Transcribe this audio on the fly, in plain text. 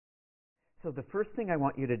So the first thing I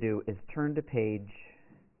want you to do is turn to page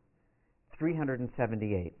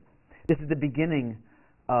 378. This is the beginning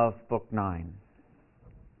of Book 9.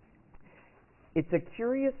 It's a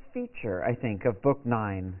curious feature, I think, of Book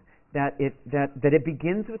 9 that it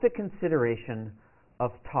begins with a consideration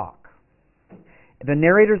of talk. The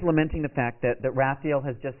narrator's lamenting the fact that Raphael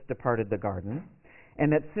has just departed the garden,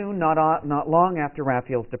 and that soon, not long after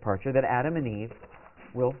Raphael's departure, that Adam and Eve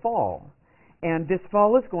will fall. And this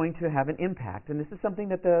fall is going to have an impact, and this is something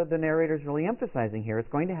that the narrator is really emphasizing here. It's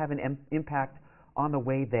going to have an impact on the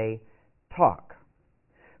way they talk.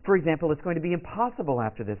 For example, it's going to be impossible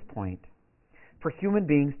after this point for human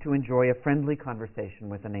beings to enjoy a friendly conversation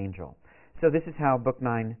with an angel. So this is how Book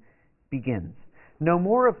 9 begins. No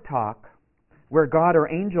more of talk, where God or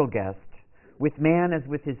angel guest, with man as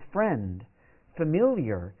with his friend,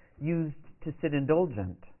 familiar, used to sit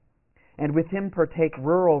indulgent, and with him partake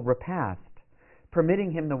rural repast,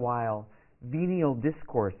 permitting him the while venial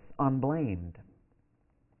discourse unblamed.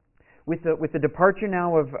 With the departure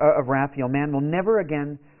now of Raphael, man will never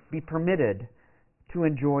again be permitted to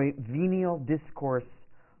enjoy venial discourse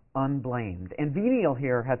unblamed. And venial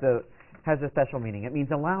here has a special meaning. It means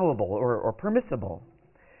allowable or permissible.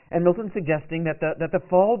 And Milton's suggesting that the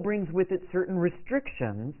fall brings with it certain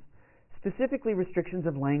restrictions, specifically restrictions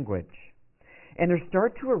of language. And there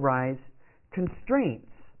start to arise constraints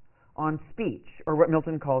on speech, or what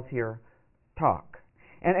Milton calls here talk.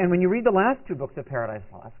 And when you read the last two books of Paradise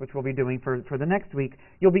Lost, which we'll be doing for the next week,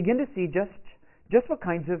 you'll begin to see just what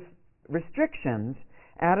kinds of restrictions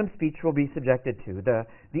Adam's speech will be subjected to.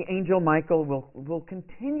 The angel Michael will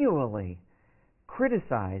continually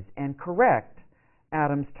criticize and correct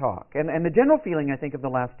Adam's talk. And the general feeling, I think, of the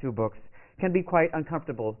last two books can be quite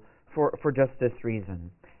uncomfortable for just this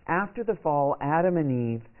reason. After the fall, Adam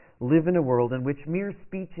and Eve live in a world in which mere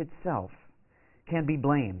speech itself can be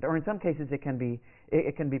blamed, or in some cases it can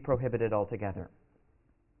be prohibited altogether.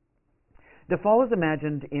 The fall is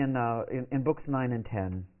imagined in books 9 and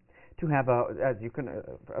 10 to have as you can,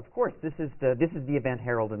 of course, this is the event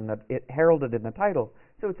heralded in the title,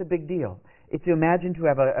 so it's a big deal. It's imagined to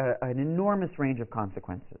have an enormous range of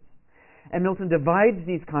consequences, and Milton divides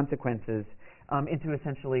these consequences into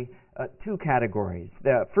essentially two categories.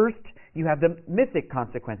 The first, you have the mythic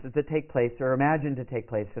consequences that take place or are imagined to take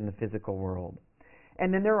place in the physical world.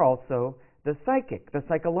 And then there are also the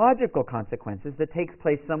psychological consequences that takes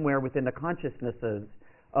place somewhere within the consciousnesses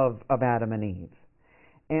of Adam and Eve.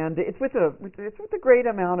 And it's with a great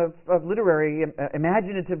amount of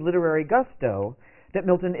imaginative literary gusto that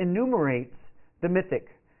Milton enumerates the mythic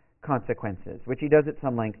consequences, which he does at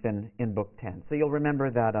some length in Book 10. So you'll remember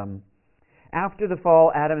that after the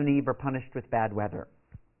fall, Adam and Eve are punished with bad weather.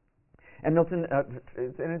 And Milton,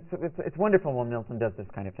 it's wonderful when Milton does this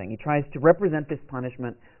kind of thing. He tries to represent this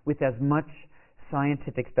punishment with as much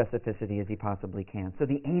scientific specificity as he possibly can. So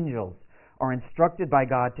the angels are instructed by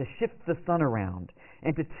God to shift the sun around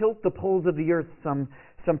and to tilt the poles of the earth some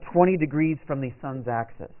 20 degrees from the sun's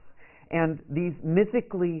axis. And these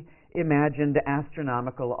mythically imagined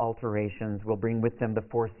astronomical alterations will bring with them the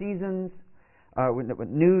four seasons,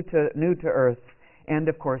 new to earth, and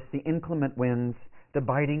of course the inclement winds, the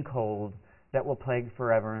biting cold that will plague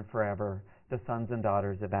forever and forever the sons and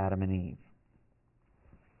daughters of Adam and Eve.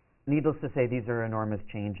 Needless to say, these are enormous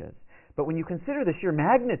changes. But when you consider the sheer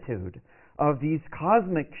magnitude of these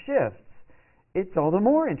cosmic shifts, it's all the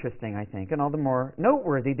more interesting, I think, and all the more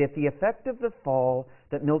noteworthy that the effect of the fall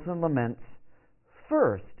that Milton laments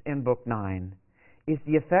first in Book 9 is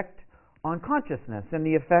the effect on consciousness and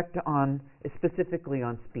the effect specifically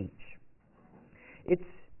on speech.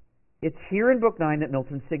 It's here in Book 9 that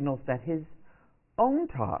Milton signals that his own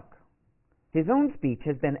talk, his own speech,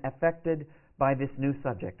 has been affected by this new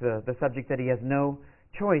subject, the subject that he has no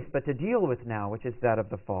choice but to deal with now, which is that of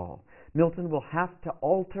the fall. Milton will have to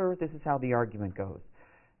alter, this is how the argument goes,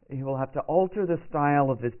 he will have to alter the style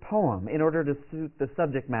of his poem in order to suit the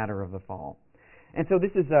subject matter of the fall. And so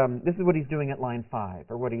this is what he's doing at line 5,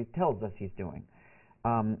 or what he tells us he's doing.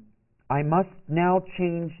 I must now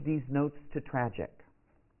change these notes to tragic.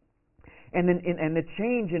 And then, the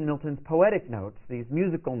change in Milton's poetic notes, these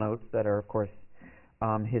musical notes that are, of course,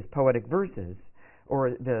 his poetic verses,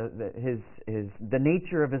 or the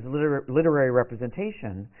nature of his literary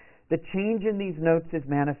representation, the change in these notes is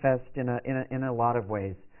manifest in a lot of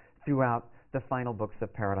ways throughout the final books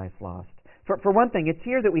of Paradise Lost. For one thing, it's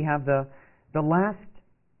here that we have the last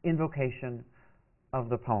invocation of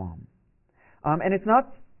the poem, and it's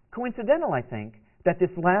not coincidental, I think, that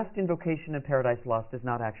this last invocation in Paradise Lost is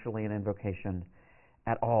not actually an invocation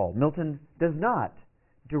at all. Milton does not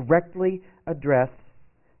directly address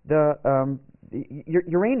Urania,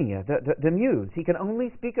 the muse. He can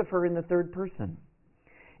only speak of her in the third person.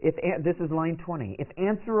 This is line 20. If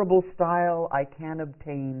answerable style I can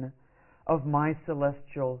obtain of my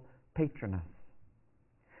celestial patroness.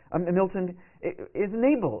 Milton is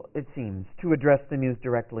unable, it seems, to address the muse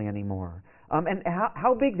directly anymore. And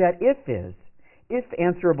how big that if is, if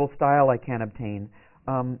answerable style I can obtain,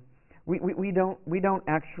 we don't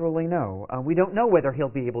actually know. We don't know whether he'll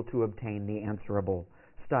be able to obtain the answerable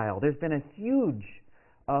style. There's been a huge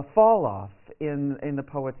fall off in the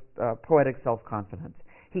poet's poetic self-confidence.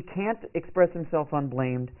 He can't express himself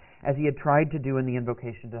unblamed as he had tried to do in the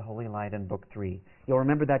Invocation to Holy Light in Book 3. You'll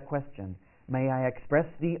remember that question. May I express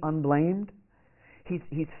thee unblamed?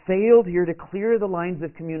 He's failed here to clear the lines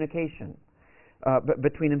of communication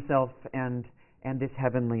between himself and this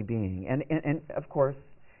heavenly being. And of course,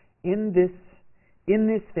 in this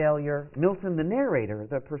failure, Milton, the narrator,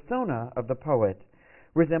 the persona of the poet,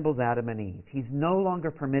 resembles Adam and Eve. He's no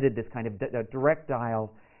longer permitted this kind of direct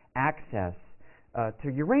dial access to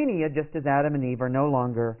Urania, just as Adam and Eve are no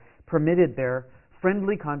longer permitted their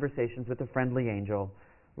friendly conversations with a friendly angel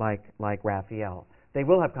like Raphael. They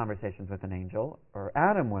will have conversations with an angel, or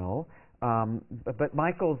Adam will, but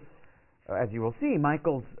Michael's, as you will see,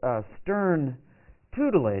 Michael's stern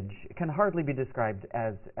tutelage can hardly be described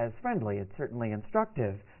as friendly. It's certainly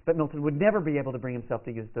instructive, but Milton would never be able to bring himself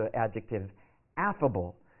to use the adjective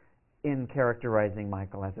affable in characterizing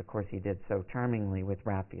Michael, as of course he did so charmingly with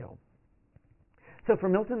Raphael. So for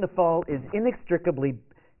Milton, the fall is inextricably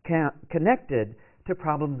connected to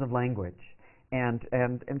problems of language and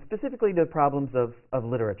specifically to problems of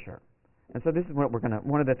literature. And so this is what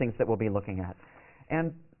one of the things that we'll be looking at.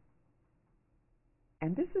 And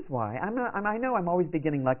this is why I know I'm always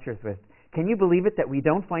beginning lectures with, can you believe it that we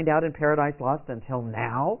don't find out in Paradise Lost until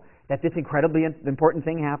now that this incredibly important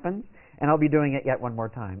thing happens? And I'll be doing it yet one more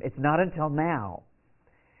time. It's not until now.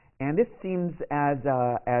 And this seems as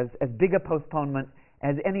big a postponement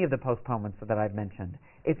as any of the postponements that I've mentioned.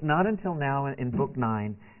 It's not until now in Book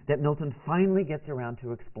 9 that Milton finally gets around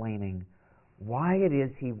to explaining why it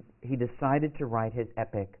is he decided to write his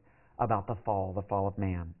epic about the fall of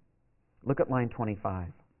man. Look at line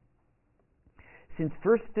 25. Since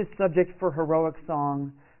first this subject for heroic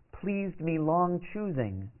song pleased me long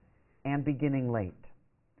choosing and beginning late,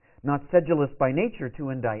 not sedulous by nature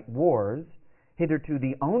to indite wars, hitherto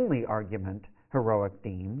the only argument heroic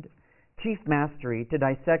deemed, chief mastery to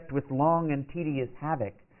dissect with long and tedious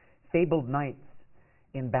havoc fabled knights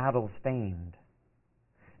in battles famed.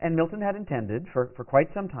 And Milton had intended for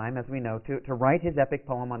quite some time, as we know, to write his epic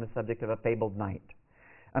poem on the subject of a fabled knight.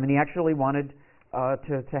 I mean, he actually wanted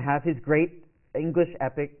to have his great English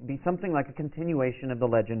epic be something like a continuation of the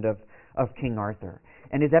legend of King Arthur.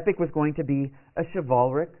 And his epic was going to be a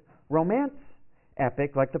chivalric romance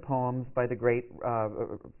epic, like the poems by the great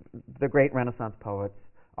Renaissance poets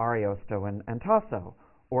Ariosto and Tasso,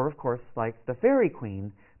 or of course like the Fairy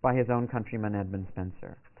Queen by his own countryman Edmund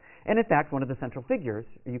Spenser. And in fact, one of the central figures,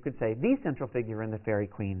 you could say the central figure in the Fairy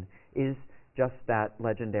Queen, is just that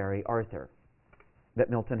legendary Arthur that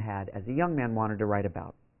Milton had as a young man wanted to write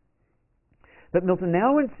about. But Milton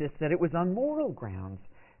now insists that it was on moral grounds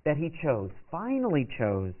that he finally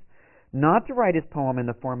chose, not to write his poem in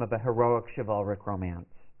the form of a heroic chivalric romance.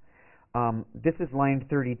 This is line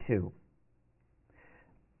 32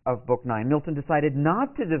 of Book 9. Milton decided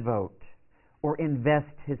not to devote or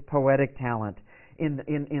invest his poetic talent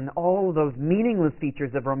in all those meaningless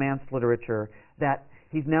features of romance literature that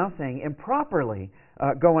he's now saying improperly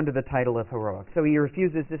go under the title of heroic. So he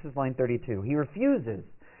refuses, this is line 32, he refuses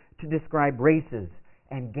to describe races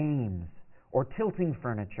and games or tilting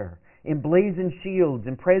furniture, emblazoned shields,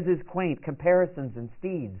 impreses quaint, comparisons and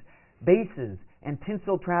steeds, bases and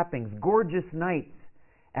tinsel trappings, gorgeous knights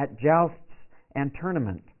at jousts and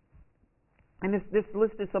tournament. And this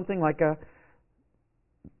list is something like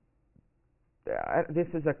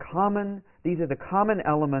these are the common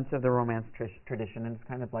elements of the Romance tradition, and it's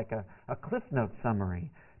kind of like a Cliff Note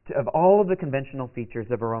summary of all of the conventional features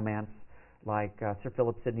of a romance like Sir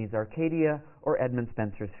Philip Sidney's Arcadia or Edmund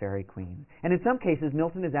Spenser's Fairy Queen. And in some cases,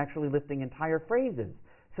 Milton is actually lifting entire phrases,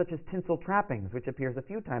 such as tinsel trappings, which appears a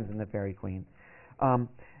few times in the Fairy Queen.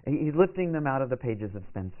 He's lifting them out of the pages of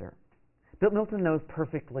Spenser. But Milton knows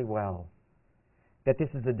perfectly well that this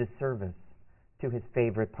is a disservice to his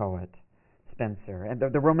favorite poet, Spenser. And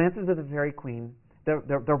the romances of the Fairy Queen, the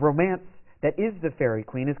romance that is the Fairy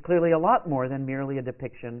Queen, is clearly a lot more than merely a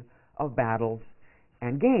depiction of battles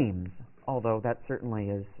and games, although that certainly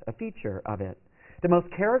is a feature of it. The most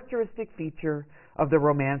characteristic feature of the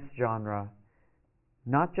romance genre,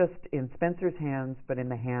 not just in Spenser's hands, but in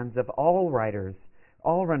the hands of all writers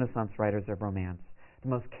all Renaissance writers of romance, the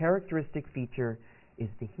most characteristic feature is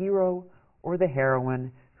the hero or the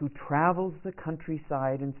heroine who travels the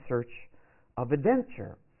countryside in search of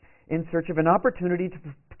adventure, in search of an opportunity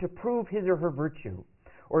to prove his or her virtue,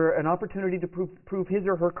 or an opportunity to prove his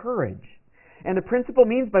or her courage. And the principal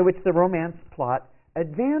means by which the romance plot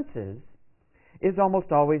advances is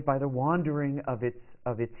almost always by the wandering of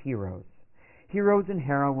its heroes. Heroes and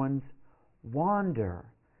heroines wander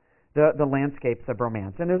the landscapes of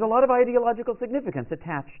romance, and there's a lot of ideological significance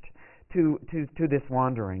attached to this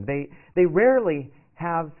wandering. They rarely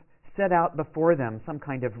have set out before them some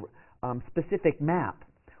kind of specific map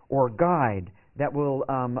or guide that will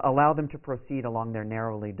allow them to proceed along their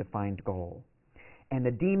narrowly defined goal. And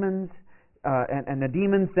the demons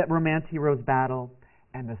that romance heroes battle,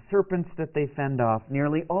 and the serpents that they fend off,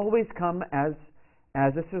 nearly always come as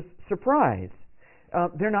a surprise.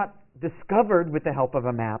 They're not discovered with the help of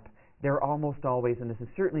a map. They're almost always, and this is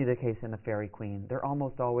certainly the case in The Faerie Queene, they're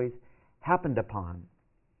almost always happened upon.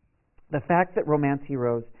 The fact that romance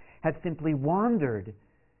heroes have simply wandered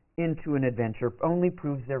into an adventure only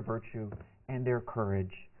proves their virtue and their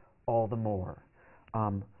courage all the more,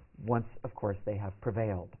 once, of course, they have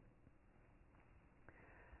prevailed.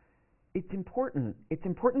 It's important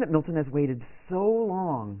that Milton has waited so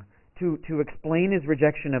long to explain his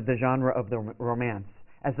rejection of the genre of the romance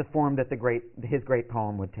as the form that his great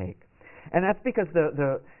poem would take. And that's because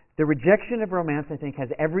the rejection of romance, I think, has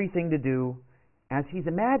everything to do, as he's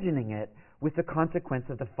imagining it, with the consequence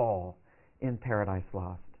of the fall in Paradise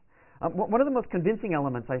Lost. One of the most convincing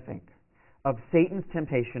elements, I think, of Satan's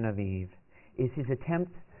temptation of Eve is his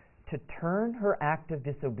attempt to turn her act of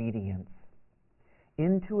disobedience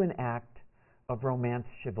into an act of romance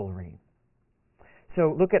chivalry.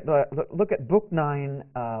 So look at Book 9,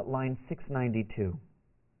 line 692.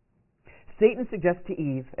 Satan suggests to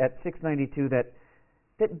Eve at 692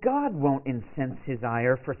 that God won't incense his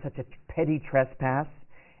ire for such a petty trespass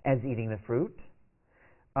as eating the fruit.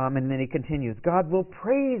 And then he continues, God will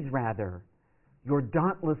praise, rather, your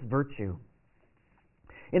dauntless virtue.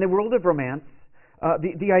 In the world of romance,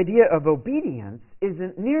 the idea of obedience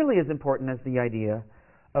isn't nearly as important as the idea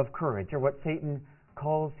of courage, or what Satan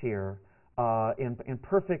calls here, in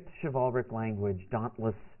perfect chivalric language,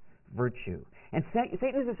 dauntless virtue. And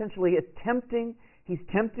Satan is essentially tempting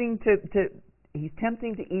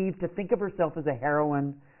to Eve to think of herself as a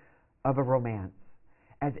heroine of a romance,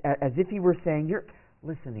 as if he were saying,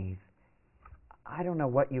 listen, Eve, I don't know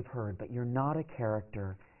what you've heard, but you're not a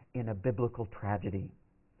character in a biblical tragedy.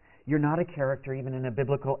 You're not a character even in a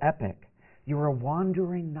biblical epic. You're a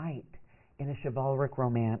wandering knight in a chivalric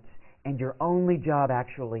romance, and your only job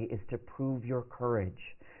actually is to prove your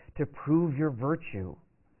courage, to prove your virtue.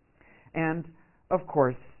 And, of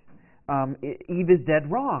course, Eve is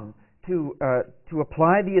dead wrong to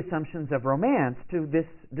apply the assumptions of romance to this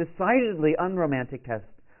decidedly unromantic test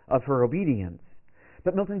of her obedience.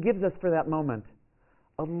 But Milton gives us, for that moment,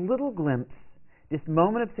 a little glimpse, this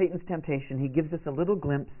moment of Satan's temptation, he gives us a little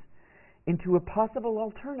glimpse into a possible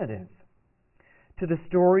alternative to the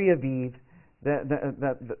story of Eve that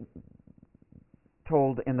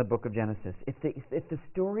told in the book of Genesis. If the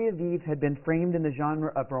story of Eve had been framed in the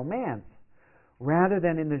genre of romance rather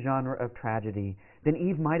than in the genre of tragedy, then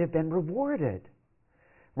Eve might have been rewarded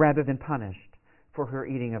rather than punished for her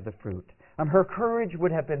eating of the fruit. Her courage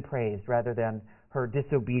would have been praised rather than her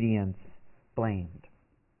disobedience blamed.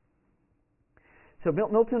 So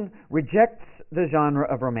Milton rejects the genre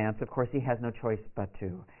of romance, of course he has no choice but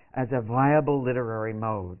to, as a viable literary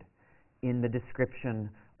mode in the description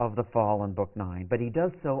of the fall in Book 9. But he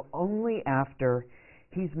does so only after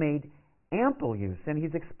he's made ample use, and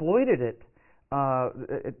he's exploited it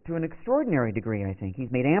to an extraordinary degree, I think.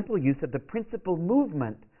 He's made ample use of the principal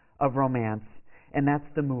movement of romance, and that's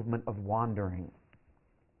the movement of wandering.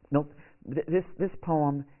 This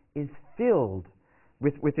poem is filled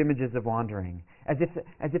with images of wandering, as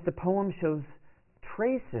if the poem shows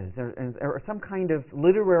traces or some kind of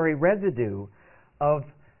literary residue of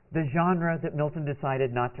the genre that Milton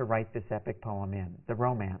decided not to write this epic poem in, the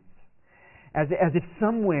romance. As if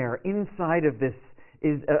somewhere inside of this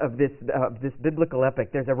biblical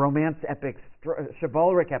epic, there's a romance epic,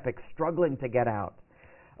 chivalric epic struggling to get out.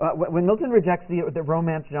 When Milton rejects the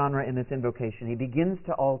romance genre in this invocation, he begins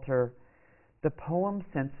to alter the poem's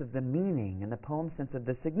sense of the meaning and the poem's sense of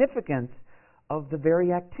the significance of the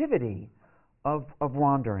very activity of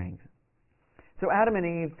wandering. So Adam and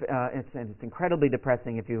Eve, it's incredibly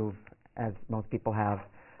depressing if you, as most people have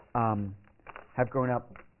grown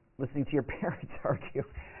up listening to your parents argue.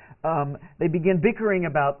 They begin bickering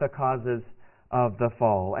about the causes of the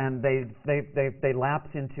fall, and they lapse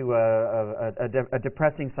into a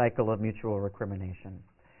depressing cycle of mutual recrimination.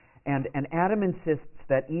 And Adam insists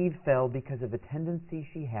that Eve fell because of the tendency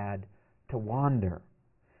she had to wander.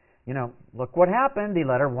 You know, look what happened. He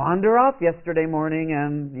let her wander off yesterday morning,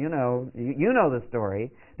 and you know the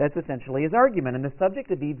story. That's essentially his argument. And the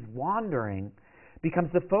subject of Eve's wandering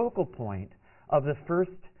becomes the focal point of the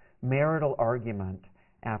first marital argument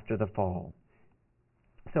after the fall.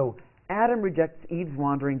 So Adam rejects Eve's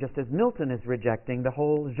wandering just as Milton is rejecting the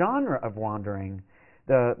whole genre of wandering,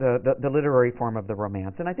 the literary form of the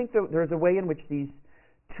romance. And I think there's a way in which these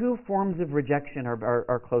two forms of rejection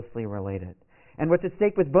are closely related. And what's at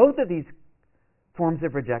stake with both of these forms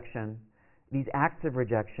of rejection, these acts of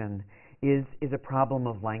rejection, is a problem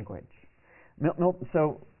of language.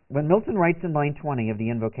 So when Milton writes in line 20 of the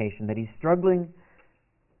Invocation that he's struggling,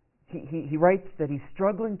 he writes that he's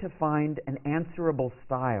struggling to find an answerable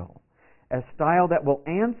style, a style that will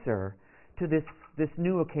answer to this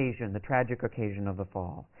new occasion, the tragic occasion of the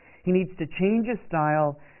fall. He needs to change his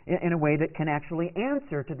style in a way that can actually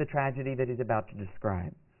answer to the tragedy that he's about to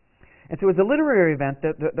describe. And so as a literary event,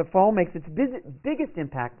 the fall makes its biggest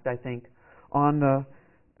impact, I think, on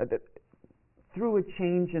through a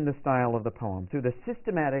change in the style of the poem, through the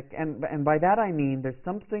systematic, and by that I mean there's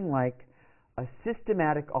something like a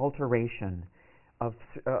systematic alteration of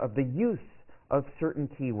the use of certain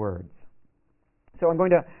key words. So I'm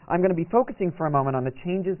going to be focusing for a moment on the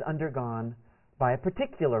changes undergone by a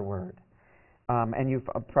particular word, and you've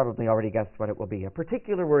probably already guessed what it will be. A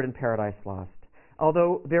particular word in Paradise Lost.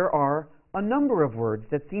 Although there are a number of words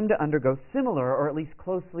that seem to undergo similar or at least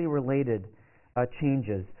closely related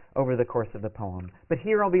changes over the course of the poem. But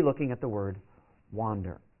here I'll be looking at the word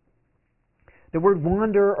wander. The word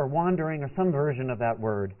wander or wandering or some version of that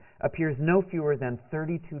word appears no fewer than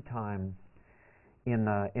 32 times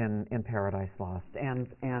in Paradise Lost.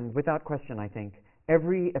 And without question, I think,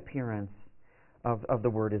 every appearance of the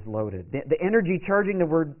word is loaded. The energy charging the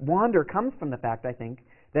word wander comes from the fact, I think,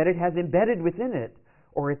 that it has embedded within it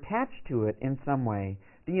or attached to it in some way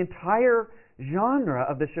the entire genre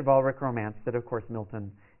of the chivalric romance that, of course, Milton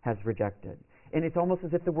has rejected. And it's almost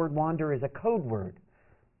as if the word wander is a code word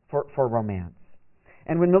for romance.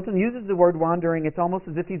 And when Milton uses the word wandering, it's almost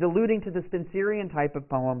as if he's alluding to the Spenserian type of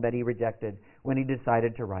poem that he rejected when he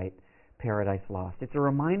decided to write Paradise Lost. It's a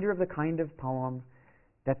reminder of the kind of poem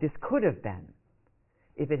that this could have been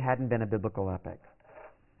if it hadn't been a biblical epic.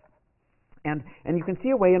 And you can see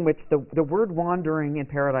a way in which the word wandering in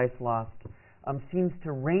Paradise Lost seems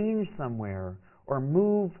to range somewhere or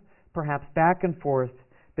move perhaps back and forth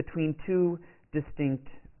between two distinct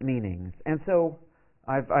meanings. And so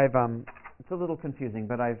it's a little confusing,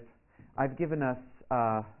 but I've given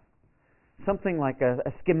us something like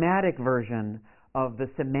a schematic version of the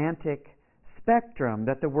semantic spectrum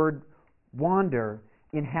that the word wander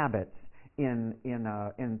inhabits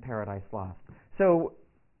in Paradise Lost. So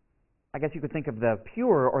I guess you could think of the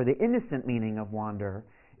pure or the innocent meaning of wander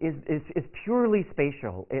is purely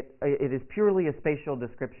spatial. It is purely a spatial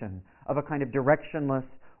description of a kind of directionless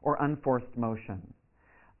or unforced motion.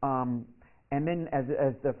 And then as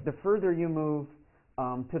the further you move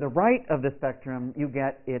to the right of the spectrum, you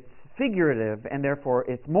get its figurative and therefore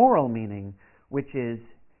its moral meaning, which is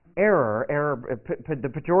error, the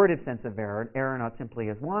pejorative sense of error not simply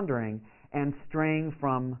as wandering, and straying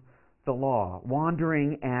from the law,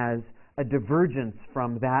 wandering as a divergence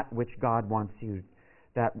from that which God wants you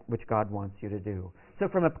to do. So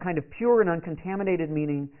from a kind of pure and uncontaminated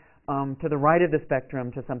meaning to the right of the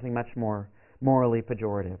spectrum to something much more morally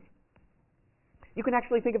pejorative. You can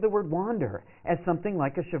actually think of the word wander as something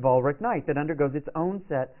like a chivalric knight that undergoes its own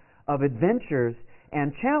set of adventures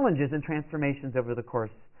and challenges and transformations over the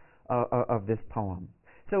course of this poem.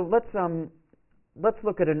 So let's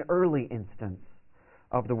look at an early instance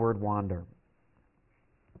of the word wander.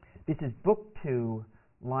 This is Book 2,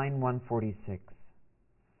 line 146.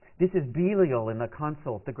 This is Belial in the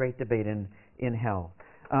Consult, the Great Debate in Hell.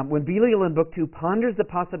 When Belial in Book 2 ponders the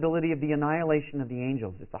possibility of the annihilation of the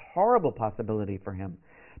angels, it's a horrible possibility for him.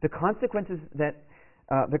 The consequence that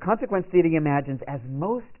he imagines as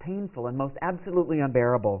most painful and most absolutely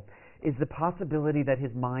unbearable is the possibility that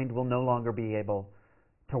his mind will no longer be able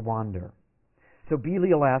to wander. So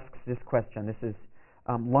Belial asks this question. This is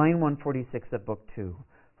line 146 of Book 2.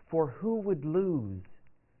 For who would lose,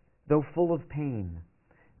 though full of pain,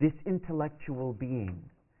 this intellectual being,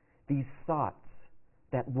 these thoughts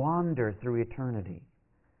that wander through eternity?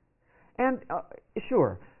 And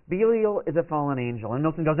sure, Belial is a fallen angel, and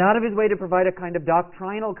Milton goes out of his way to provide a kind of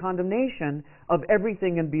doctrinal condemnation of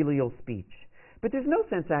everything in Belial's speech. But there's no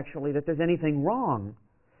sense, actually, that there's anything wrong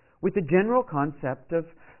with the general concept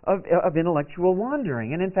of intellectual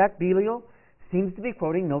wandering. And in fact, Belial seems to be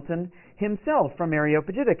quoting Milton himself from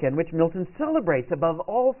Areopagitica, in which Milton celebrates above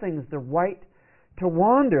all things the right to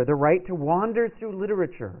wander through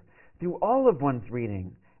literature, through all of one's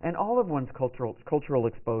reading and all of one's cultural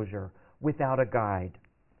exposure without a guide.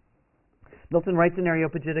 Milton writes in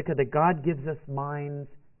Areopagitica that God gives us minds,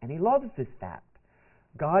 and he loves this fact.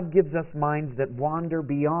 God gives us minds that wander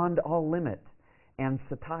beyond all limit and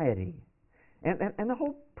satiety. And the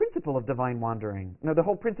whole principle of divine wandering, the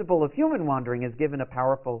whole principle of human wandering is given a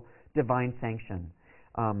powerful divine sanction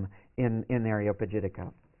in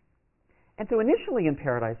Areopagitica. And so initially in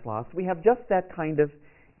Paradise Lost, we have just that kind of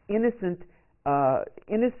innocent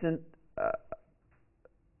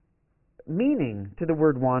meaning to the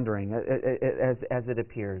word wandering as it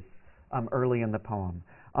appears early in the poem.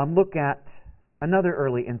 Look at another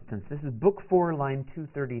early instance. This is Book 4, line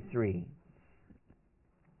 233.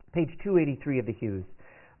 Page 283 of the Hughes.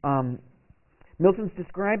 Milton's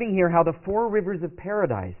describing here how the four rivers of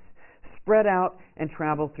paradise spread out and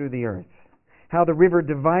travel through the earth. How the river,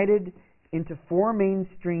 divided into four main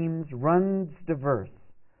streams, runs diverse,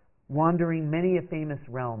 wandering many a famous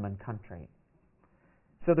realm and country.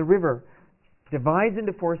 So the river divides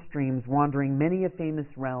into four streams, wandering many a famous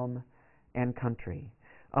realm and country.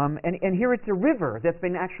 And here it's a river that's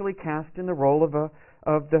been actually cast in the role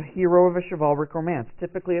of the hero of a chivalric romance.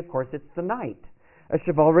 Typically, of course, it's the knight, a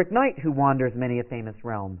chivalric knight who wanders many a famous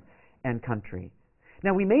realm and country.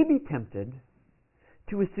 Now, we may be tempted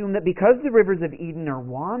to assume that because the rivers of Eden are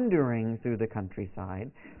wandering through the countryside,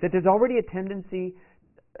 that there's already a tendency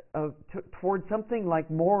toward something like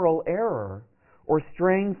moral error or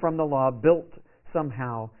straying from the law built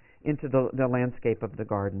somehow into the landscape of the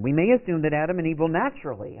garden. We may assume that Adam and Eve will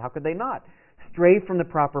naturally, how could they not, stray from the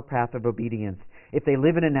proper path of obedience if they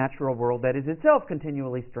live in a natural world that is itself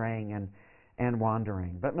continually straying and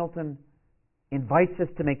wandering. But Milton invites us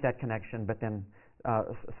to make that connection, but then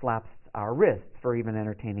slaps our wrists for even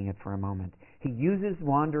entertaining it for a moment. He uses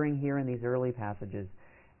wandering here in these early passages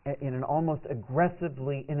in an almost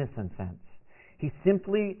aggressively innocent sense. He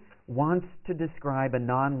simply wants to describe a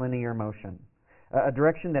nonlinear motion, a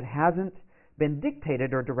direction that hasn't been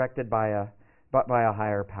dictated or directed by a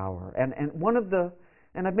higher power. And one of the,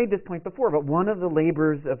 and I've made this point before, but one of the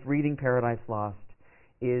labors of reading Paradise Lost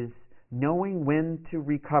is knowing when to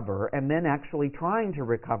recover and then actually trying to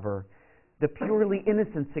recover the purely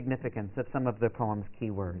innocent significance of some of the poem's key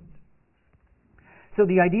words. So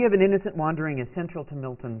the idea of an innocent wandering is central to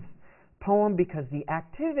Milton's poem because the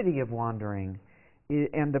activity of wandering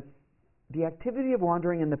and the activity of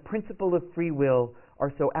wandering and the principle of free will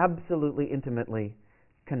are so absolutely intimately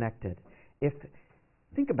connected.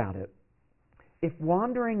 Think about it. If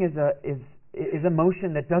wandering is a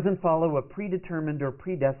motion that doesn't follow a predetermined or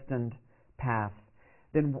predestined path,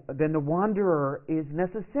 then the wanderer is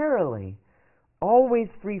necessarily always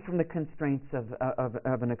free from the constraints of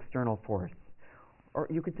an external force. Or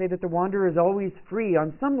you could say that the wanderer is always free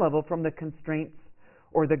on some level from the constraints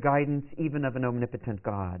or the guidance even of an omnipotent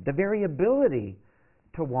God. The very ability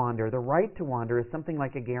to wander, the right to wander, is something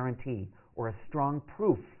like a guarantee or a strong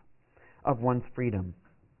proof of one's freedom.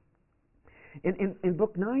 In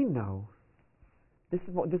Book 9, though, this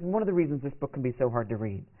is one of the reasons this book can be so hard to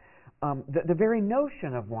read. The very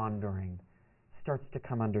notion of wandering starts to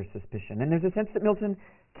come under suspicion. And there's a sense that Milton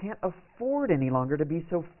can't afford any longer to be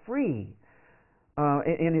so free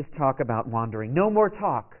in his talk about wandering. No more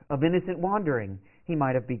talk of innocent wandering, he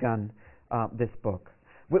might have begun this book.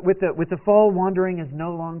 With the fall, wandering is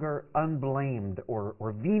no longer unblamed or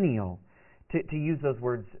venial, to use those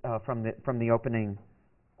words from the opening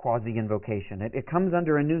quasi-invocation. It comes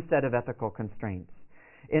under a new set of ethical constraints.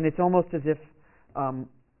 And it's almost as if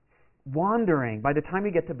wandering, by the time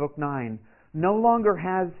we get to Book 9, no longer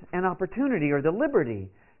has an opportunity or the liberty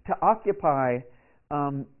to occupy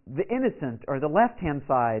the innocent or the left-hand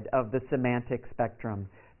side of the semantic spectrum,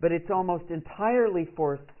 but it's almost entirely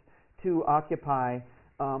forced to occupy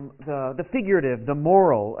the figurative, the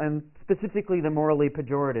moral, and specifically the morally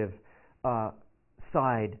pejorative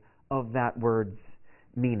side of that word's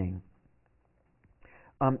meaning.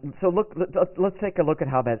 So let's take a look at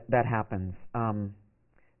how that happens.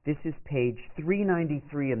 This is page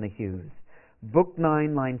 393 in the Hughes, Book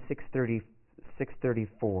 9, line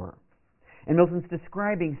 634. And Milton's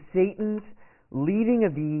describing Satan's leading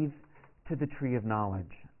of Eve to the tree of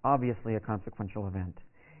knowledge, obviously a consequential event.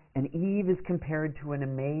 And Eve is compared to an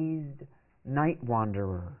amazed night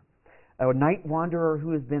wanderer, a night wanderer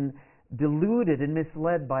who has been deluded and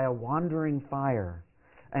misled by a wandering fire.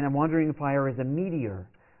 And a wandering fire is a meteor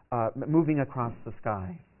moving across the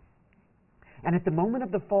sky. And at the moment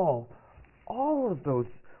of the fall, all of those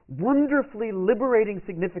wonderfully liberating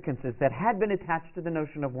significances that had been attached to the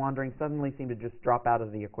notion of wandering suddenly seem to just drop out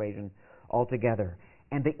of the equation altogether.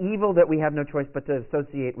 And the evil that we have no choice but to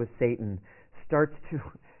associate with Satan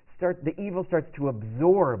the evil starts to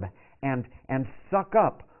absorb and suck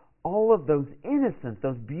up all of those innocent,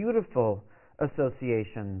 those beautiful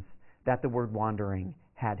associations that the word wandering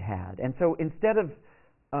had. And so instead of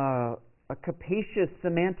a capacious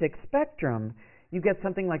semantic spectrum, you get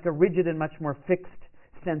something like a rigid and much more fixed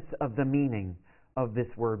sense of the meaning of this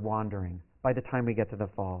word wandering by the time we get to the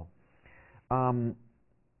fall.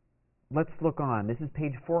 Let's look on. This is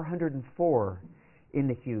page 404 in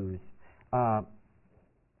the Hughes.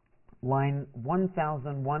 Line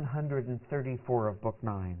 1134 of Book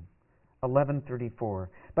 9. 1134.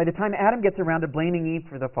 By the time Adam gets around to blaming Eve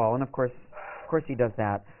for the fall, and of course he does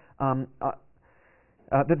that,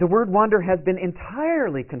 the word wander has been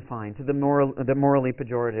entirely confined to the morally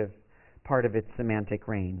pejorative part of its semantic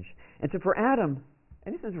range. And so for Adam,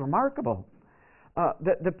 and this is remarkable,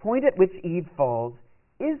 the point at which Eve falls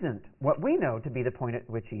isn't what we know to be the point at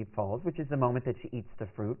which Eve falls, which is the moment that she eats the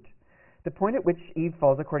fruit. The point at which Eve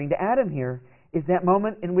falls, according to Adam here, is that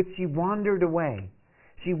moment in which she wandered away.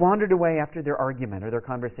 She wandered away after their argument or their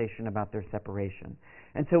conversation about their separation.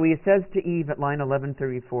 And so he says to Eve at line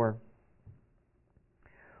 1134,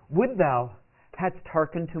 "Would thou hadst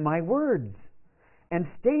hearkened to my words, and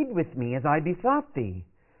stayed with me as I besought thee,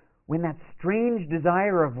 when that strange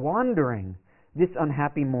desire of wandering, this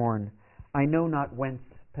unhappy morn, I know not whence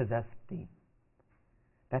possessed thee."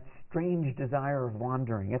 That strange desire of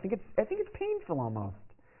wandering. I think it's painful almost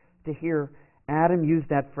to hear Adam use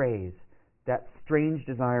that phrase, that strange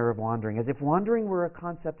desire of wandering, as if wandering were a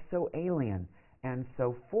concept so alien and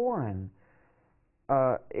so foreign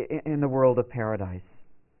in the world of paradise.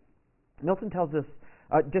 Milton tells us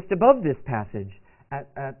just above this passage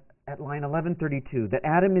at line 1132 that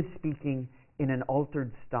Adam is speaking in an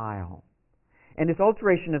altered style. And this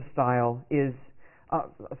alteration of style is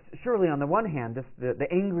surely on the one hand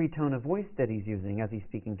the angry tone of voice that he's using as he's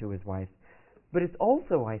speaking to his wife, but it's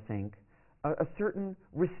also, I think, a certain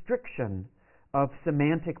restriction of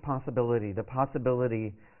semantic possibility, the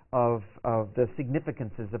possibility of the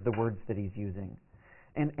significances of the words that he's using.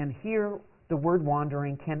 And here the word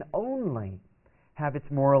wandering can only have its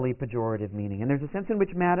morally pejorative meaning. And there's a sense in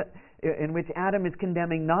which Adam is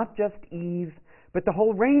condemning not just Eve, but the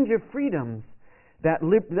whole range of freedoms that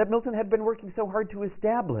Milton had been working so hard to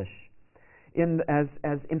establish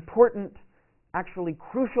as important, actually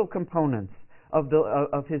crucial components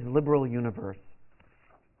of his liberal universe.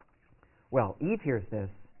 Well, Eve hears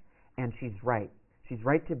this, and she's right. She's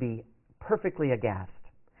right to be perfectly aghast.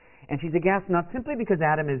 And she's aghast not simply because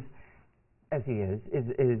Adam is, as he is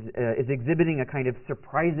exhibiting a kind of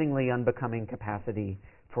surprisingly unbecoming capacity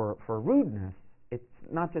for rudeness. It's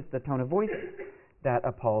not just the tone of voice that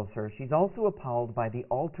appalls her. She's also appalled by the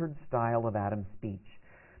altered style of Adam's speech,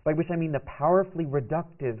 by which I mean the powerfully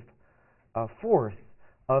reductive force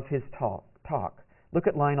of his talk. Look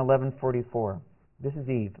at line 1144. This is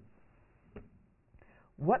Eve.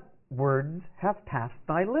 "What words have passed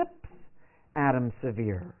thy lips, Adam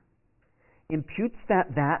severe? Imputes thou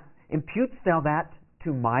that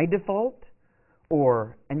to my default?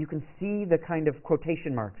 Or," and you can see the kind of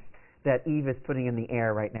quotation marks that Eve is putting in the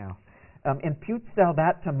air right now. "Imputes thou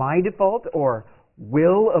that to my default, or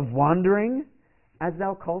will of wandering, as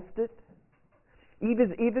thou callst it?"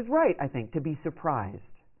 Eve is right, I think, to be surprised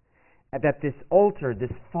that this altered,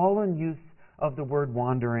 this fallen use of the word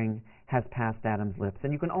wandering has passed Adam's lips.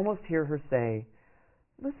 And you can almost hear her say,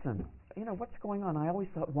 "Listen, what's going on? I always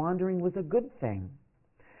thought wandering was a good thing.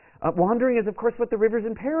 Wandering is, of course, what the rivers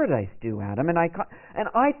in paradise do, Adam. And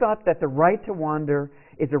I thought that the right to wander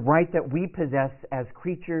is a right that we possess as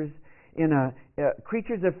creatures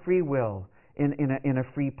creatures of free will in a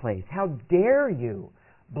free place. How dare you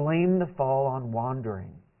blame the fall on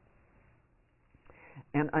wandering?"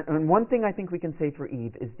 And one thing I think we can say for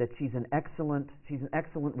Eve is that she's an excellent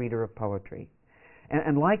reader of poetry.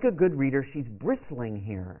 And like a good reader, she's bristling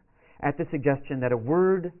here at the suggestion that a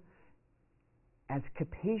word as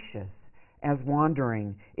capacious as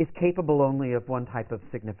wandering is capable only of one type of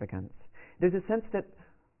significance. There's a sense that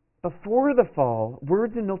before the fall,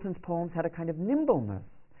 words in Milton's poems had a kind of nimbleness.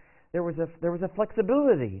 There was a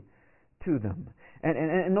flexibility to them.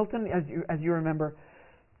 And Milton, as you remember,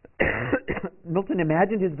 Milton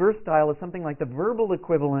imagined his verse style as something like the verbal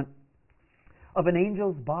equivalent of an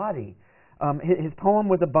angel's body. His poem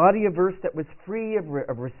was a body of verse that was free of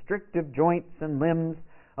restrictive joints and limbs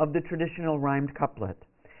of the traditional rhymed couplet.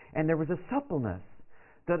 And there was a suppleness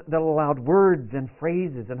that allowed words and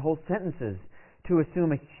phrases and whole sentences to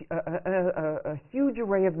assume a huge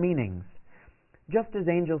array of meanings, just as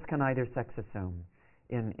angels can either sex assume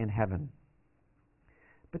in heaven.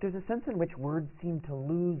 But there's a sense in which words seem to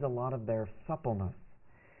lose a lot of their suppleness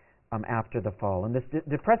after the fall. And this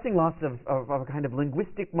depressing loss of a kind of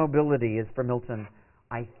linguistic mobility is, for Milton,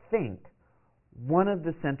 I think, one of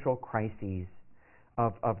the central crises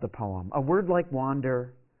of the poem. A word like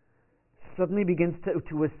wander suddenly begins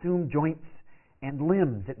to assume joints and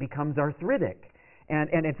limbs. It becomes arthritic,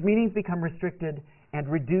 and its meanings become restricted and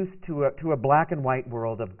reduced to a black and white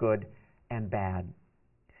world of good and bad.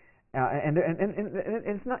 And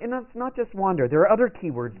it's not just wander. There are other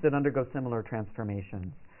keywords that undergo similar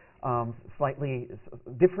transformations. Slightly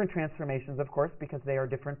different transformations, of course, because they are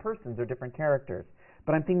different persons or different characters.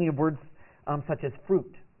 But I'm thinking of words such as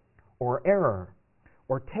fruit or error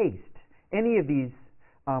or taste. Any of these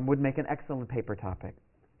would make an excellent paper topic.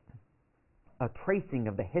 A tracing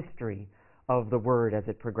of the history of the word as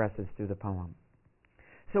it progresses through the poem.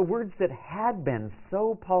 So words that had been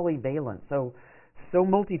so polyvalent, so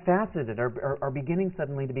multifaceted, are beginning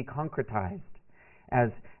suddenly to be concretized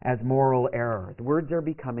as moral error. The words are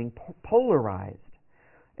becoming polarized.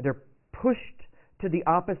 They're pushed to the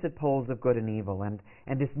opposite poles of good and evil, and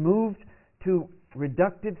this move to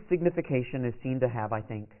reductive signification is seen to have, I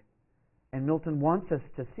think, and Milton wants us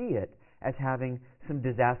to see it as having some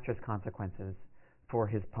disastrous consequences for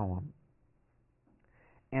his poem.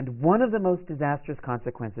 And one of the most disastrous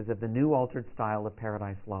consequences of the new altered style of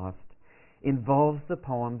Paradise Lost involves the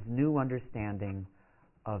poem's new understanding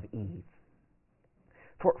of Eve.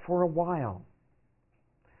 For a while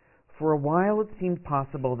it seemed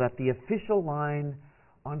possible that the official line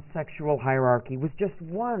on sexual hierarchy was just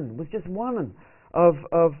one of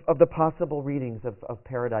the possible readings of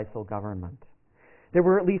paradisal government. There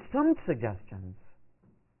were at least some suggestions,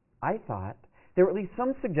 I thought, there were at least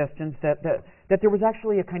some suggestions that there was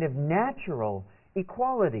actually a kind of natural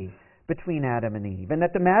equality between Adam and Eve, and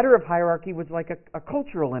that the matter of hierarchy was like a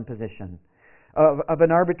cultural imposition of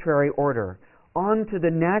an arbitrary order onto the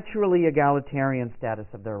naturally egalitarian status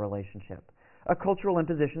of their relationship, a cultural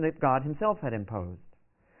imposition that God himself had imposed.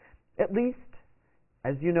 At least,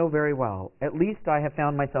 as you know very well, at least I have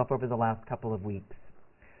found myself over the last couple of weeks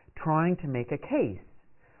trying to make a case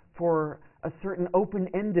for a certain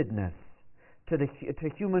open-endedness to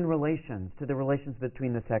human relations, to the relations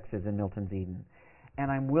between the sexes in Milton's Eden. And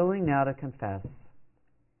I'm willing now to confess,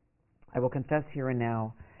 I will confess here and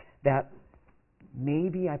now, that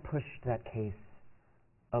maybe I pushed that case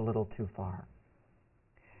a little too far.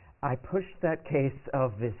 I pushed that case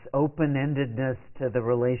of this open-endedness to the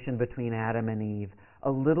relation between Adam and Eve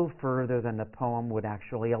a little further than the poem would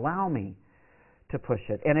actually allow me to push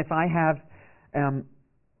it. And if I have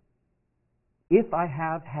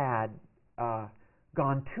had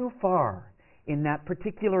gone too far in that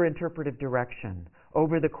particular interpretive direction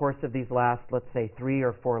over the course of these last, let's say, 3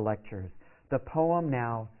 or 4 lectures, the poem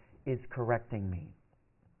now is correcting me.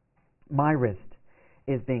 My wrist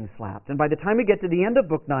is being slapped. And by the time we get to the end of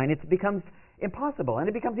Book 9, it becomes impossible. And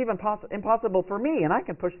it becomes even impossible for me, and I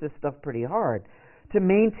can push this stuff pretty hard, to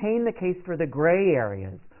maintain the case for the gray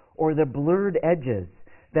areas or the blurred edges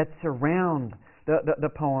that surround the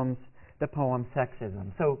poem's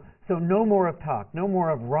sexism. So no more of talk, no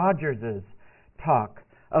more of Rogers's talk,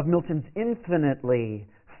 of Milton's infinitely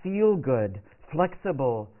feel-good,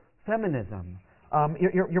 flexible feminism.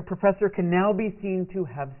 Your professor can now be seen to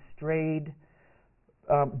have strayed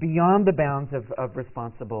beyond the bounds of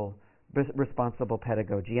responsible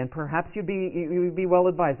pedagogy, and perhaps you'd be well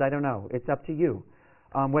advised. I don't know. It's up to you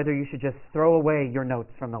whether you should just throw away your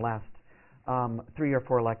notes from the last 3 or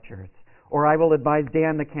 4 lectures, or I will advise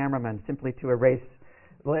Dan, the cameraman, simply to erase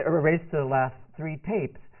the last 3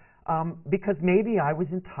 tapes, because maybe I was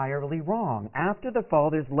entirely wrong. After the fall,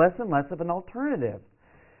 there's less and less of an alternative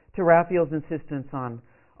to Raphael's insistence on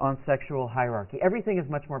sexual hierarchy. Everything is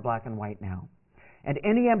much more black and white now. And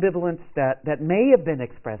any ambivalence that may have been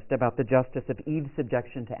expressed about the justice of Eve's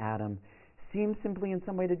subjection to Adam seems simply in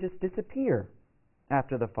some way to just disappear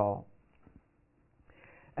after the fall.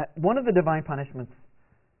 One of the divine punishments,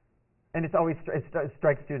 and it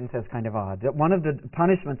strikes students as kind of odd, that one of the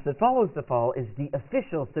punishments that follows the fall is the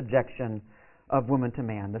official subjection of woman to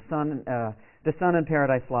man. The Son in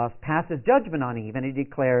Paradise Lost passes judgment on Eve, and he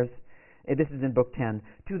declares, this is in Book 10,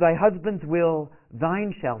 "To thy husband's will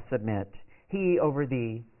thine shall submit, he over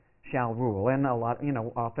thee shall rule." And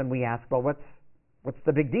often we ask, well, what's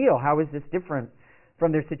the big deal? How is this different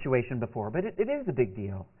from their situation before? But it is a big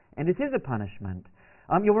deal, and it is a punishment.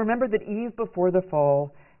 You'll remember that Eve before the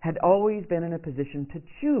fall had always been in a position to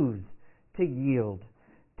choose to yield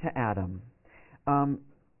to Adam.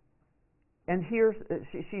 And here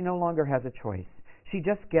she no longer has a choice. She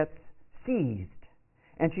just gets seized,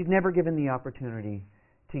 and she's never given the opportunity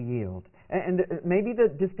to yield. And maybe the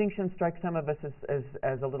distinction strikes some of us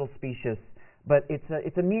as a little specious, but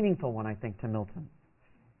it's a meaningful one, I think, to Milton.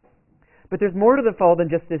 But there's more to the fall than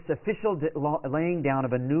just this official laying down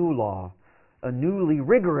of a new law, a newly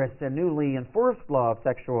rigorous and newly enforced law of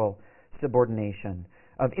sexual subordination,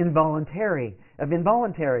 of involuntary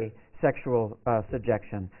sexual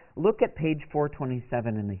subjection. Look at page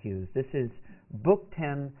 427 in the Hughes. This is Book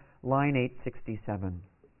 10, line 867.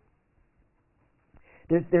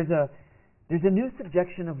 There's a new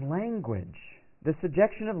subjection of language, the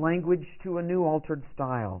subjection of language to a new altered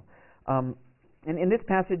style. And in this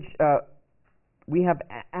passage, we have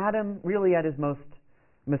Adam really at his most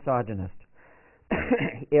misogynist.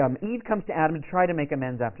 Eve comes to Adam to try to make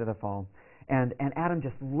amends after the fall, and Adam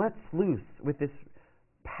just lets loose with this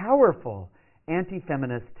powerful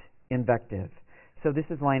anti-feminist invective. So this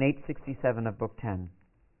is line 867 of Book 10.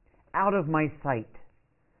 Out of my sight,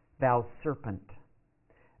 thou serpent,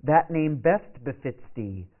 that name best befits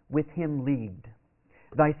thee, with him leagued.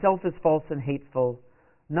 Thyself is false and hateful,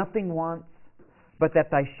 nothing wants, but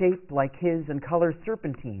that thy shape like his and color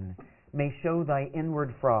serpentine may show thy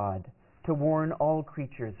inward fraud, to warn all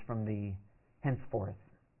creatures from thee henceforth.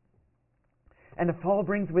 And the fall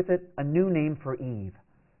brings with it a new name for Eve,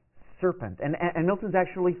 serpent. And Milton's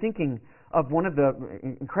actually thinking of one of the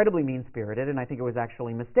incredibly mean-spirited, and I think it was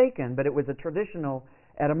actually mistaken, but it was a traditional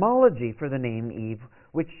etymology for the name Eve,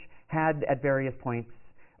 which had at various points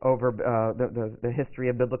over the history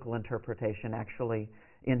of biblical interpretation actually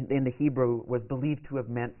in the Hebrew was believed to have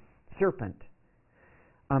meant serpent.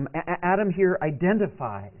 Adam here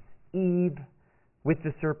identifies Eve with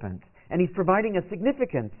the serpent, and he's providing a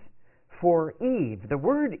significance for Eve, the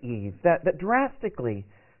word Eve, that drastically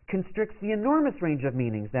constricts the enormous range of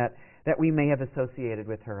meanings that we may have associated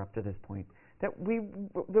with her up to this point, that we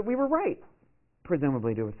were right,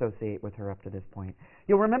 presumably, to associate with her up to this point.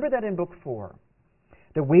 You'll remember that in Book 4,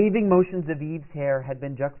 the waving motions of Eve's hair had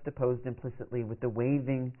been juxtaposed implicitly with the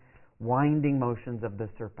waving, winding motions of the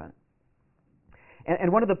serpent.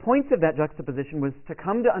 And one of the points of that juxtaposition was to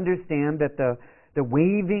come to understand that the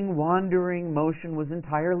waving, wandering motion was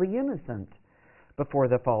entirely innocent before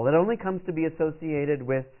the fall. It only comes to be associated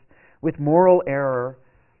with moral error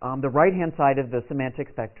on the right-hand side of the semantic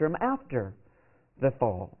spectrum after the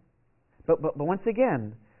fall. But once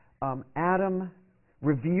again, Adam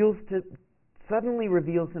suddenly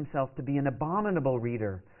reveals himself to be an abominable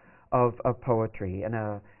reader of poetry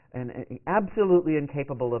and absolutely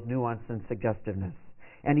incapable of nuance and suggestiveness.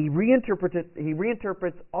 And he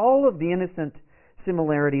reinterprets all of the innocent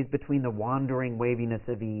similarities between the wandering waviness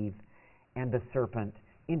of Eve and the serpent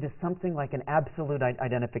into something like an absolute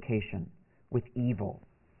identification with evil.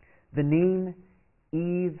 The name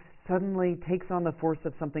Eve suddenly takes on the force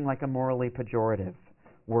of something like a morally pejorative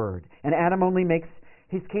word. And Adam only makes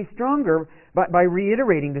his case stronger by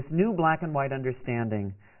reiterating this new black and white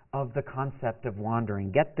understanding of the concept of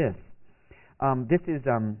wandering. Get this. This is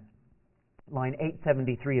line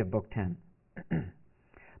 873 of Book 10.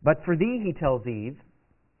 But for thee, he tells Eve,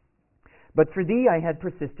 but for thee I had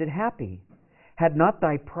persisted happy, had not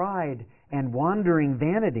thy pride and wandering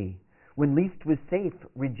vanity, when least was safe,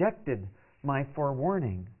 rejected my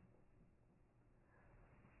forewarning.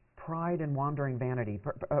 Pride and wandering vanity.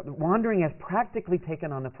 Wandering has practically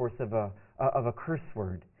taken on the force of a curse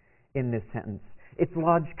word in this sentence. It's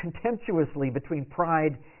lodged contemptuously between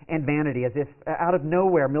pride and vanity, as if out of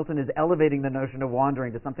nowhere Milton is elevating the notion of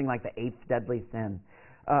wandering to something like the eighth deadly sin.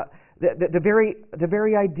 The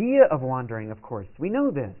very idea of wandering, of course, we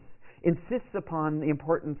know this, insists upon the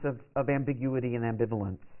importance of ambiguity and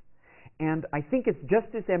ambivalence. And I think it's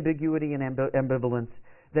just this ambiguity and ambivalence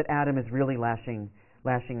that Adam is really lashing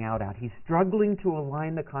out at. He's struggling to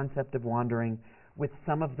align the concept of wandering with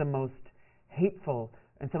some of the most hateful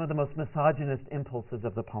and some of the most misogynist impulses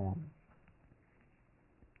of the poem.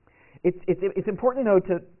 It's important, though,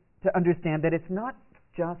 to understand that it's not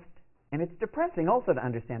just, and it's depressing also to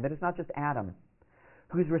understand that it's not just Adam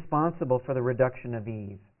who's responsible for the reduction of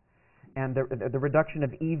Eve and the reduction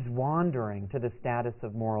of Eve's wandering to the status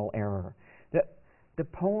of moral error. The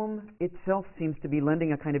poem itself seems to be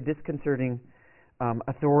lending a kind of disconcerting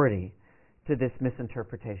authority to this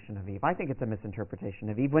misinterpretation of Eve. I think it's a misinterpretation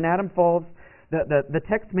of Eve. When Adam falls, the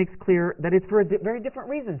text makes clear that it's for a very different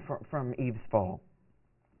reason from Eve's fall.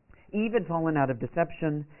 Eve had fallen out of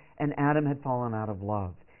deception, and Adam had fallen out of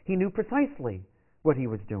love. He knew precisely what he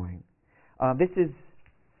was doing. This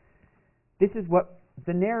is what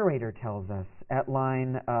the narrator tells us at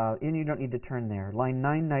line, and you don't need to turn there, line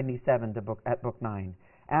 997 at Book 9.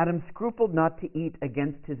 Adam scrupled not to eat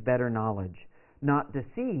against his better knowledge, not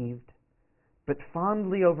deceived, but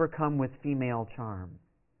fondly overcome with female charm.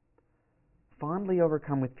 Fondly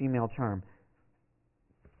overcome with female charm.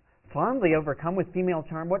 Fondly overcome with female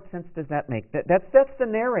charm, what sense does that make? That's the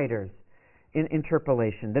narrator's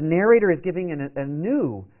interpolation. The narrator is giving a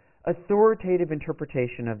new, authoritative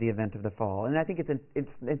interpretation of the event of the fall. And I think it's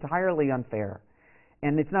entirely unfair.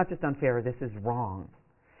 And it's not just unfair, this is wrong.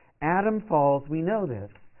 Adam falls, we know this,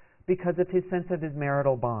 because of his sense of his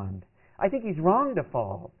marital bond. I think he's wrong to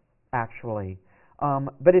fall, actually.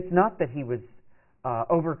 But it's not that he was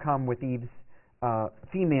overcome with Eve's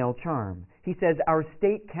female charm. He says, our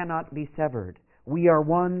state cannot be severed. We are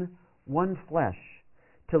one flesh.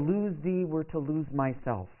 To lose thee were to lose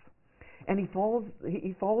myself. And he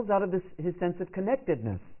falls out of his sense of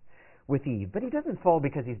connectedness with Eve. But he doesn't fall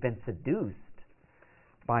because he's been seduced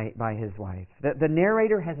by his wife. The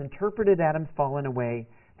narrator has interpreted Adam's fall in a way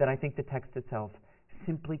that I think the text itself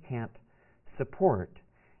simply can't support.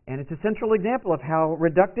 And it's a central example of how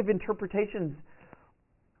reductive interpretations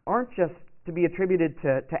aren't just to be attributed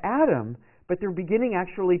to Adam, but they're beginning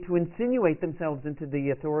actually to insinuate themselves into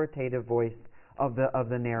the authoritative voice of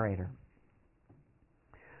the narrator.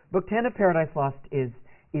 Book 10 of Paradise Lost is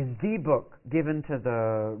the book given to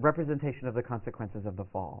the representation of the consequences of the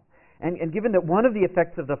fall. And given that one of the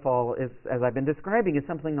effects of the fall is, as I've been describing, is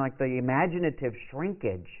something like the imaginative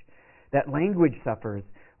shrinkage that language suffers,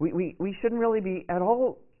 we shouldn't really be at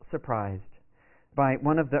all surprised by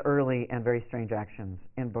one of the early and very strange actions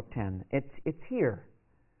in Book 10. It's here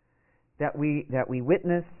that we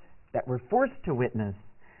witness, that we're forced to witness,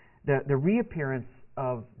 the reappearance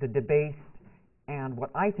of the debased and what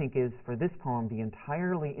I think is, for this poem, the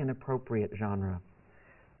entirely inappropriate genre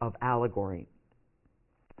of allegory.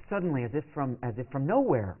 Suddenly, as if from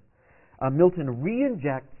nowhere, Milton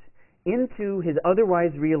re-injects into his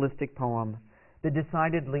otherwise realistic poem the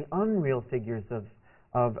decidedly unreal figures of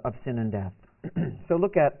sin and death. So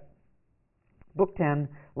look at Book 10,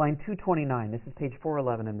 line 229. This is page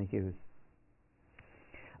 411 in the Hughes.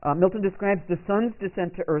 Milton describes the sun's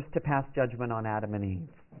descent to earth to pass judgment on Adam and Eve.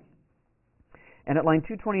 And at line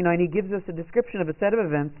 229, he gives us a description of a set of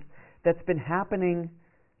events that's been happening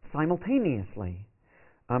simultaneously.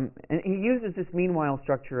 And he uses this meanwhile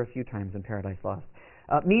structure a few times in Paradise Lost.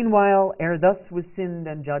 Meanwhile, ere thus was sinned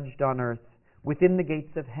and judged on earth, within the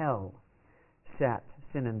gates of hell sat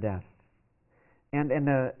sin and death.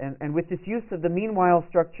 And with this use of the meanwhile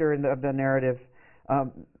structure of the narrative,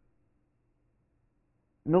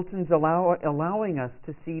 Milton's allowing us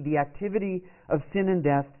to see the activity of sin and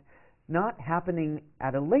death not happening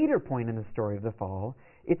at a later point in the story of the fall.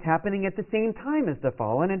 It's happening at the same time as the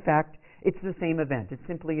fall, and in fact, it's the same event. It's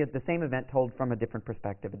simply the same event told from a different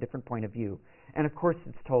perspective, a different point of view. And of course,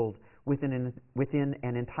 it's told within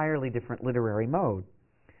an entirely different literary mode.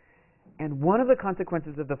 And one of the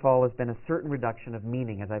consequences of the fall has been a certain reduction of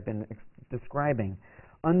meaning, as I've been describing,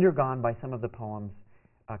 undergone by some of the poem's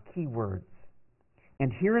key words.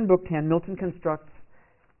 And here in Book 10, Milton constructs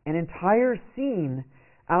an entire scene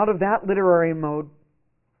out of that literary mode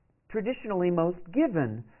traditionally most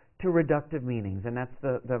given to reductive meanings, and that's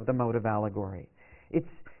the mode of allegory.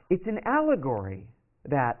 It's an allegory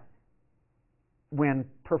that, when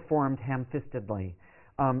performed ham-fistedly,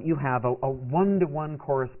 you have a one-to-one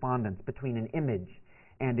correspondence between an image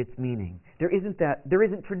and its meaning. There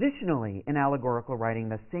isn't traditionally in allegorical writing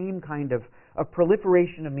the same kind of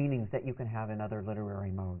proliferation of meanings that you can have in other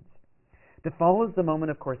literary modes. The fall is the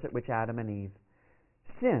moment, of course, at which Adam and Eve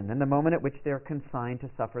sin, and the moment at which they're consigned to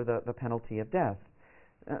suffer the penalty of death.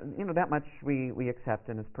 That much we accept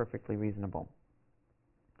and is perfectly reasonable.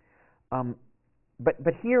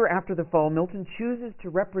 But here, after the fall, Milton chooses to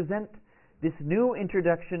represent this new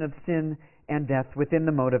introduction of sin and death within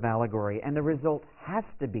the mode of allegory, and the result has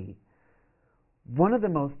to be one of the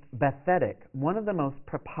most pathetic, one of the most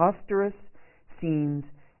preposterous scenes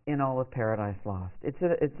in all of Paradise Lost.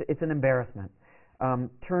 It's an embarrassment.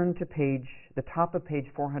 Turn to the top of page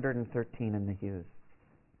 413 in the Hughes.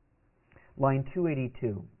 Line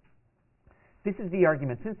 282. This is the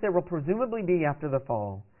argument. Since there will presumably be, after the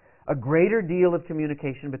fall, a greater deal of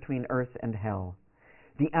communication between earth and hell,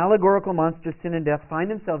 the allegorical monsters sin and death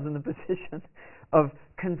find themselves in the position of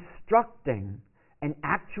constructing an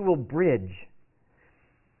actual bridge,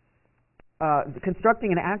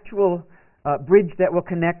 bridge that will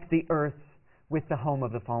connect the earth with the home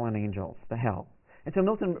of the fallen angels, the hell. And so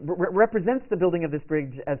Milton represents the building of this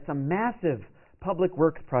bridge as some massive public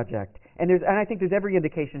works project. And I think there's every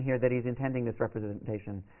indication here that he's intending this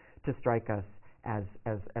representation to strike us as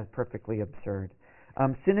perfectly absurd.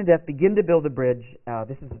 Sin and death begin to build a bridge.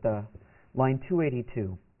 This is the line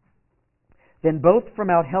 282. Then both from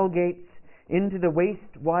out hell gates into the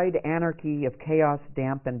waste-wide anarchy of chaos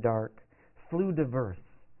damp and dark flew diverse,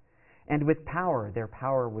 and with power their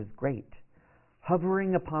power was great,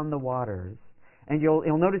 hovering upon the waters. And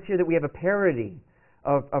you'll notice here that we have a parody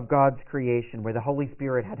of God's creation, where the Holy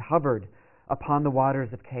Spirit had hovered upon the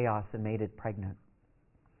waters of chaos and made it pregnant.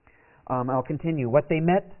 I'll continue. What they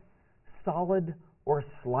met, solid or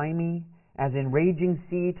slimy, as in raging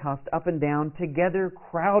sea tossed up and down, together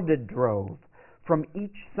crowded drove, from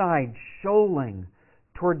each side shoaling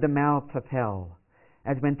toward the mouth of hell,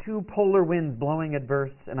 as when two polar winds blowing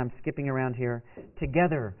adverse, and I'm skipping around here,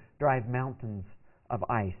 together drive mountains of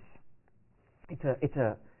ice.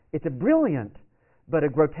 It's a brilliant but a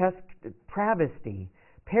grotesque travesty,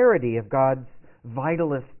 parody of God's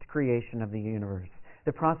vitalist creation of the universe,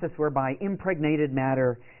 the process whereby impregnated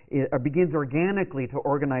matter begins organically to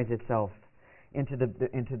organize itself into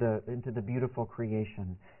the beautiful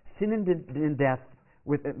creation. Sin and death,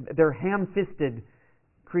 they're ham-fisted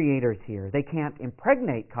creators here. They can't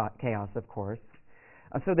impregnate chaos, of course.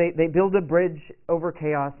 So they build a bridge over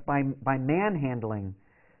chaos by manhandling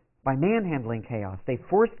chaos. They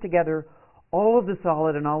force together all of the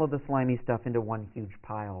solid and all of the slimy stuff into one huge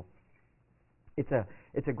pile. It's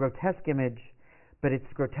a grotesque image, but its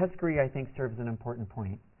grotesquerie, I think, serves an important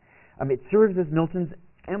point. It serves as Milton's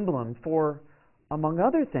emblem for, among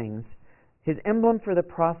other things, his emblem for the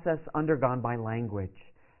process undergone by language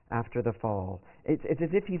after the fall. It's as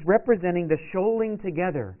if he's representing the shoaling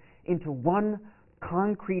together into one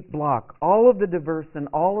concrete block, all of the diverse and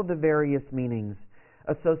all of the various meanings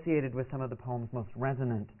associated with some of the poem's most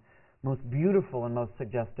resonant, most beautiful, and most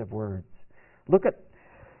suggestive words. Look at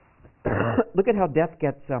how death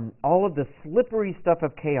gets all of the slippery stuff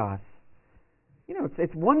of chaos.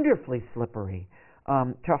 It's wonderfully slippery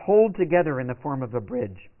to hold together in the form of a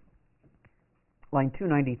bridge. Line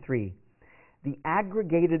 293. The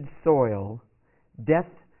aggregated soil, death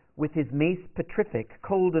with his mace petrific,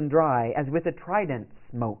 cold and dry, as with a trident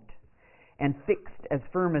smote, and fixed as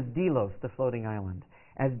firm as Delos, the floating island,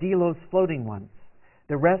 as Delos floating once,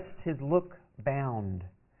 the rest his look bound,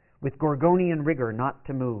 with Gorgonian rigor not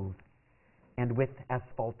to move, and with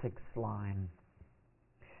asphaltic slime.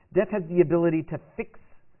 Death has the ability to fix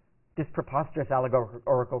this preposterous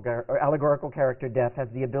allegorical character. Death has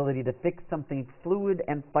the ability to fix something fluid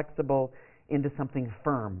and flexible into something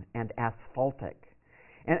firm and asphaltic.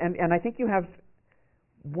 And I think you have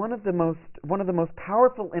one of the most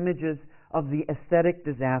powerful images of the aesthetic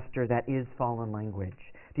disaster that is fallen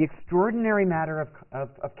language. The extraordinary matter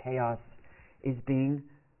of chaos is being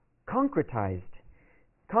concretized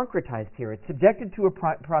here. It's subjected to a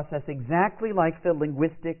process exactly like the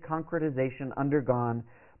linguistic concretization undergone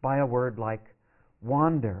by a word like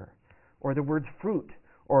wander, or the words fruit,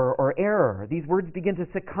 or error. These words begin to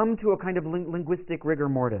succumb to a kind of linguistic rigor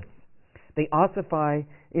mortis. They ossify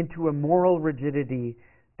into a moral rigidity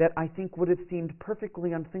that I think would have seemed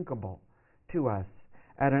perfectly unthinkable to us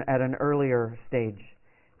at an earlier stage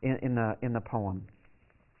in the poem.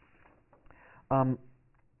 I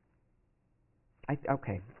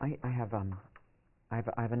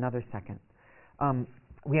have another second.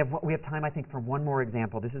 We have time, I think, for one more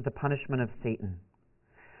example. This is the punishment of Satan.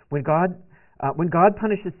 When God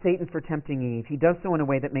punishes Satan for tempting Eve, he does so in a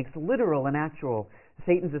way that makes literal and actual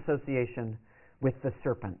Satan's association with the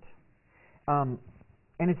serpent.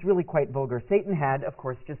 And it's really quite vulgar. Satan had, of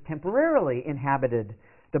course, just temporarily inhabited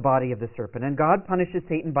the body of the serpent. And God punishes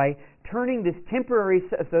Satan by turning this temporary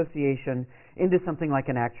association into something like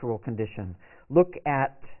an actual condition. Look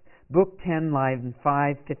at Book 10, line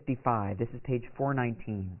 555. This is page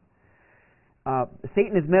 419.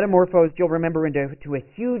 Satan is metamorphosed, you'll remember, into a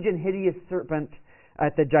huge and hideous serpent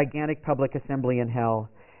at the gigantic public assembly in hell.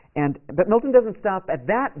 But Milton doesn't stop at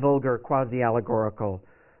that vulgar quasi-allegorical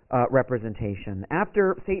representation.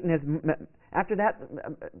 After that,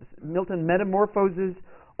 Milton metamorphoses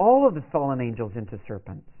all of the fallen angels into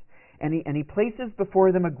serpents, and he places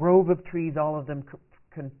before them a grove of trees, all of them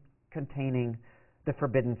containing the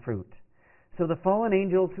forbidden fruit. So the fallen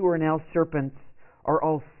angels, who are now serpents, are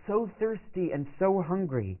all so thirsty and so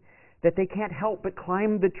hungry that they can't help but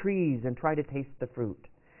climb the trees and try to taste the fruit.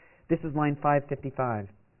 This is line 555.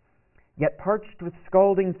 Yet parched with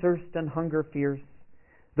scalding thirst and hunger fierce,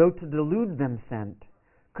 though to delude them sent,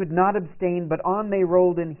 could not abstain, but on they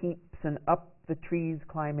rolled in heaps, and up the trees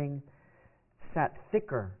climbing, sat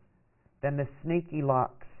thicker than the snaky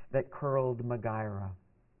locks that curled Megaera.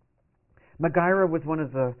 Megaera was one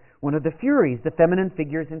of the Furies, the feminine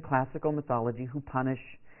figures in classical mythology who punish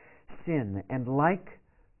sin. And like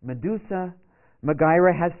Medusa,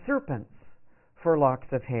 Megaera has serpents for locks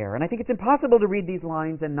of hair. And I think it's impossible to read these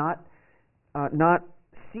lines and not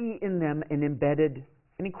see in them an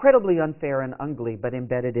incredibly unfair and ugly, but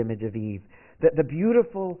embedded image of Eve. The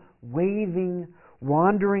beautiful, waving,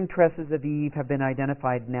 wandering tresses of Eve have been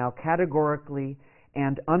identified now categorically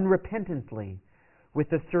and unrepentantly with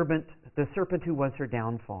the serpent who was her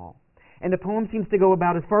downfall. And the poem seems to go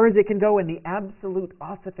about as far as it can go in the absolute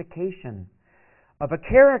ossification of a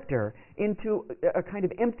character into a kind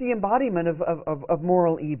of empty embodiment of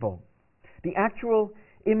moral evil. The actual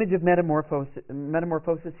image of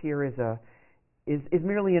metamorphosis here is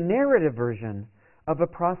merely a narrative version of a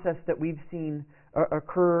process that we've seen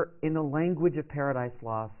occur in the language of Paradise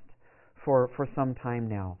Lost for some time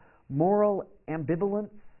now. Moral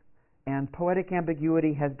ambivalence and poetic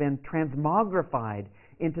ambiguity has been transmogrified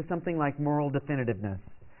into something like moral definitiveness.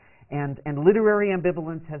 And literary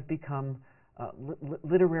ambivalence has become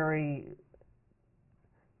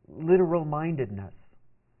literal-mindedness.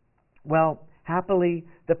 Well, happily,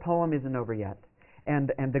 the poem isn't over yet.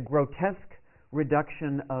 And the grotesque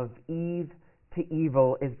reduction of Eve to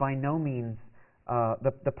evil is by no means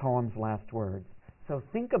the poem's last words. So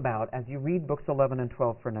think about, as you read books 11 and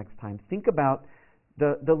 12 for next time, think about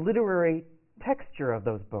the literary texture of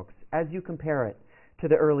those books as you compare it to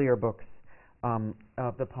the earlier books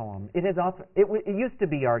of the poem. It used to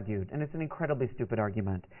be argued, and it's an incredibly stupid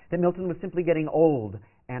argument, that Milton was simply getting old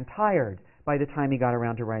and tired by the time he got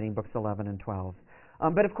around to writing books 11 and 12.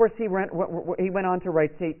 But of course he went on to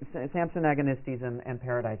write Samson Agonistes and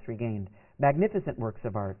Paradise Regained, magnificent works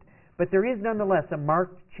of art. But there is nonetheless a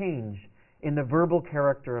marked change in the verbal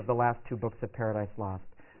character of the last two books of Paradise Lost.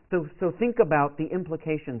 So think about the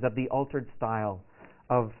implications of the altered style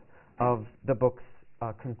of the book's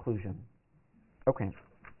conclusion. Okay.